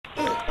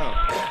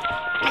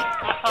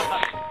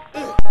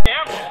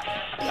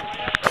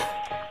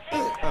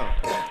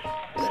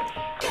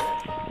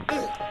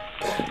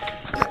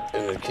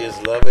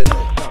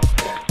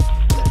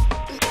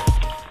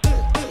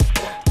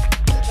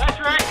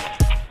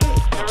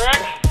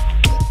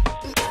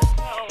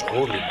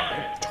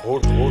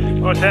What's that?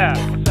 What's that?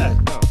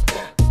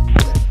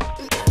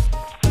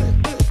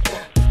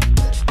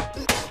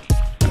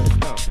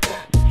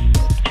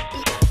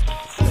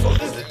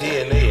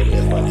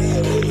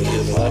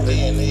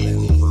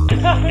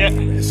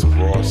 It's a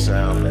raw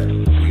sound that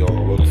we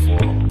all look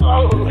for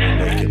in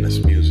making this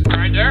music.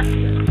 Right there.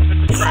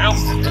 It's the trail.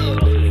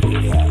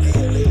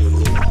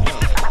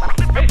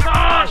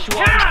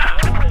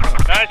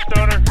 Nice,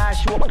 Stoner.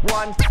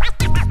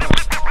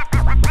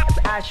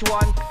 Ash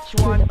one.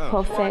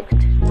 Perfect.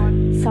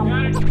 Some.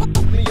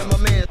 Me and my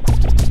man.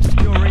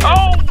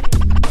 Oh!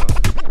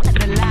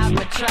 The loud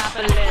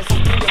metropolis. Me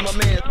and my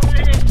man.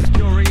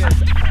 Furious.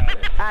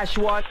 Ash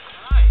one.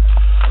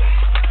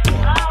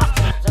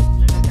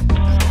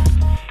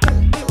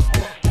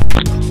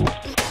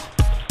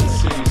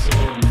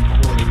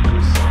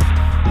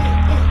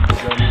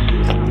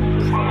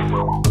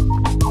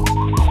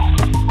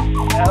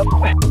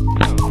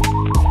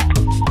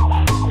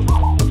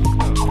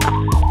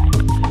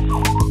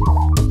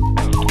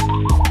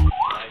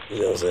 You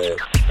know what I'm saying?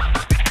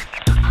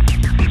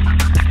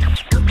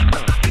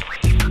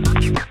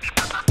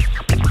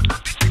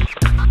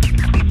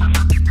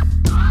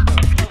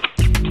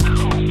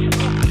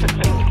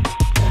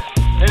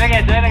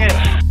 Do it again.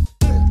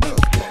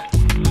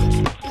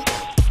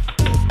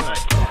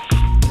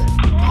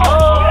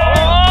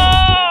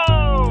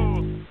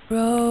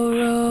 Row,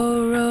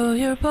 row, row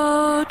your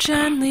boat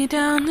gently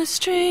down the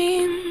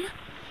stream.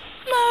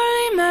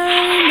 Merrily,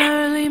 merrily,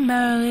 merrily,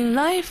 merrily,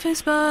 life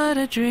is but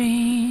a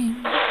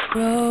dream.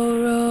 Row,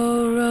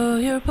 row, row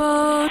your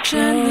boat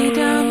gently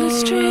down the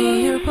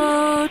stream. Your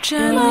boat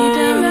gently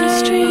down the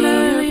stream.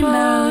 Merrily,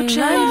 merrily,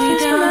 gently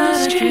down the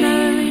stream.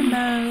 Merrily,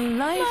 merrily,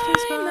 life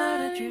is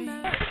but a dream.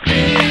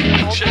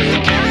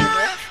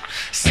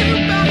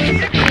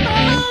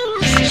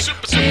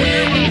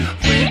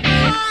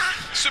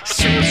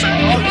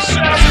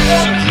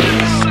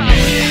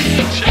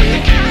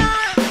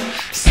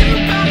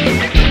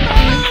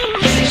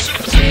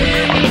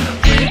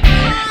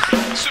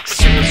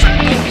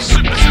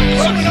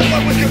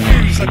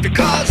 Like the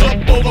cars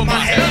up over my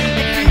head.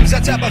 Fuse,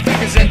 I tap my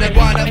fingers and then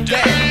wind up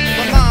dead.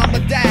 My mom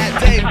and dad,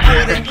 they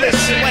wouldn't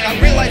listen when I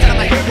realized I'm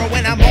a hero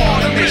when I'm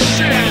on a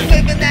mission.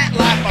 Living that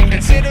life, I'm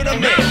considered a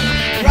myth.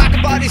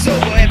 Rockin' bodies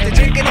over after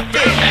drinking a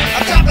fit.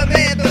 I'm dropping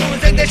man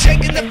balloons and they're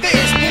shaking the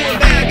fist.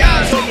 Moving bad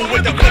guys over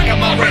with the flick of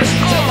my wrist.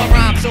 So my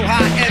rhyme so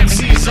hot,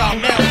 MCs are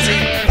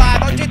melting.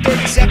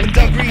 537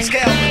 degrees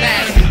Kelvin,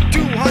 that's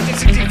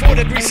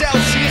 264 degrees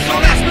Celsius.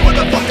 Don't ask me what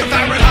the fuck the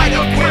Fahrenheit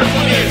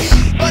equivalent is.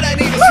 But I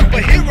need a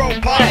superhero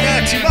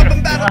partner. Team up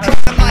in battle,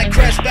 trying like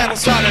Crest battle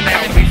starter.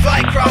 Now we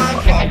fight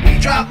crimes while we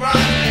drop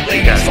rhymes.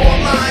 Ladies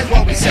form lines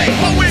while we say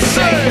what we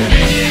say.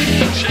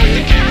 Check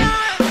the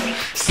cat.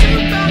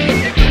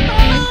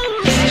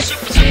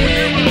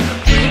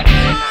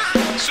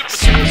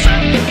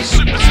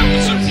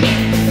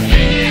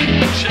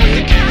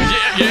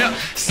 Yeah.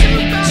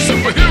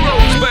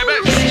 Superheroes, baby.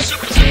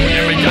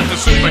 Yeah, we got the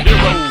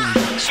superheroes.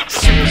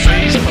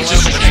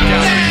 Just check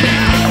out.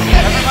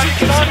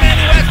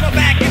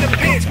 Back in the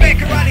bitch, make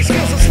karate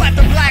skills and slap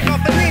the black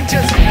off the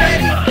ninjas. You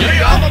ready?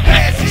 Yeah. I'ma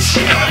pass this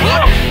shit.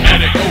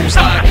 And it goes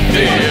like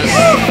this.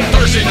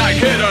 Thursday night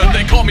hitter,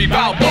 they call me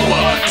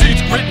Balboa.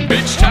 Teeth gritting,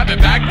 bitch, tapping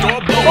backdoor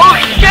blower. Oh,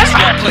 shit!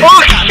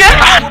 Oh, shit!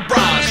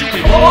 Bronze, you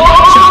be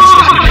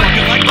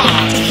looking like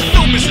bonds.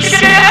 No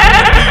Mississippi,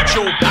 beat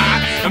your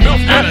pie. And milk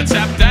had to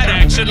tap that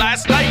action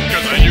last night.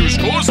 Cause I use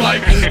Coors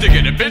Light to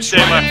get a bitch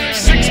right.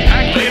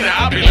 6-pack later,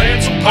 I'll be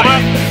laying some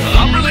pipe.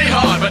 I'm really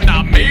hard, but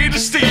not made of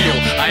steel.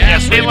 I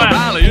asked me to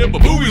rally if the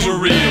movies were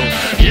real.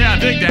 Yeah, I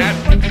dig that.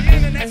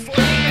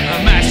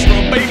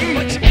 Masturbating.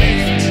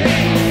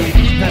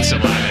 That's a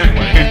lie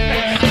anyway.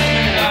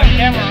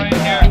 Camera right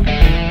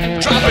here.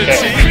 Drop it,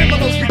 see.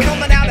 Criminals be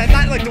coming out at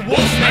night like the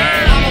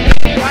wolfman. I'ma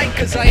make it right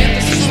cause I am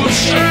the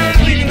solution.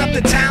 Cleaning up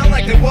the town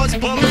like there was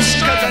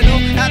pollution. Cause I know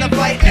how to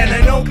fight and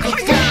I know kung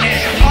fu.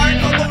 And heart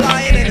of the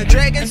lion and the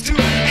dragons too.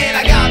 And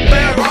I got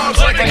bare arms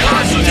like the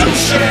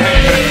Constitution.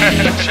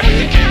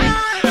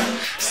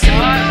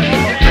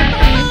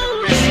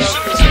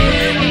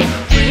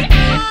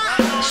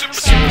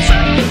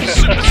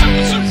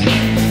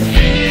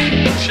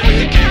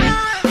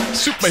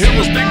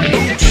 Superheroes